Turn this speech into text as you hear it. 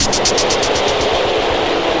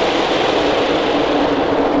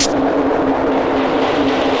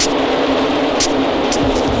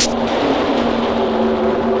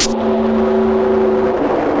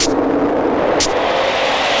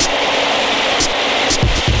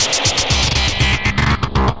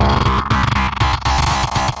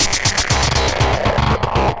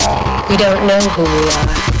We don't know who we are.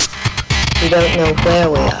 We don't know where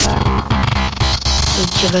we are.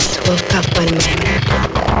 Each of us woke up one morning.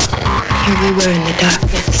 Here we were in the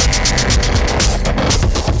darkness.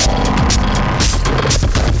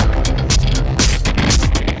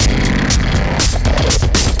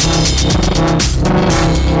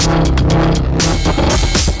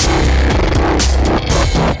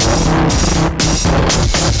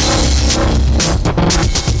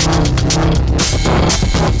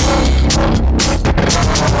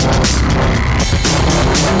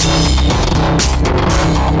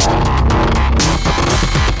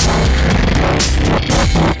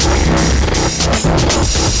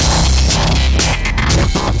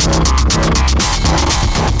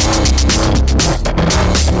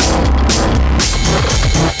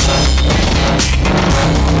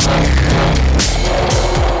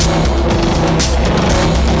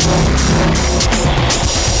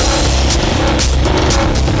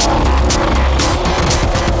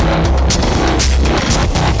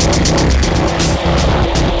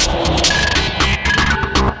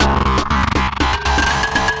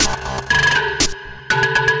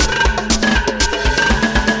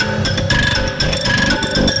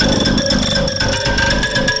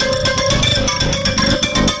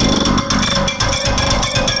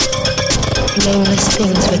 Nameless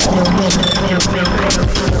things with no memory,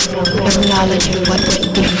 no knowledge of what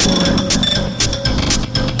went before,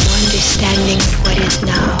 no understanding of what is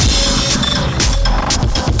now,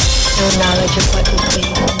 no knowledge of what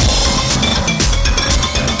will be.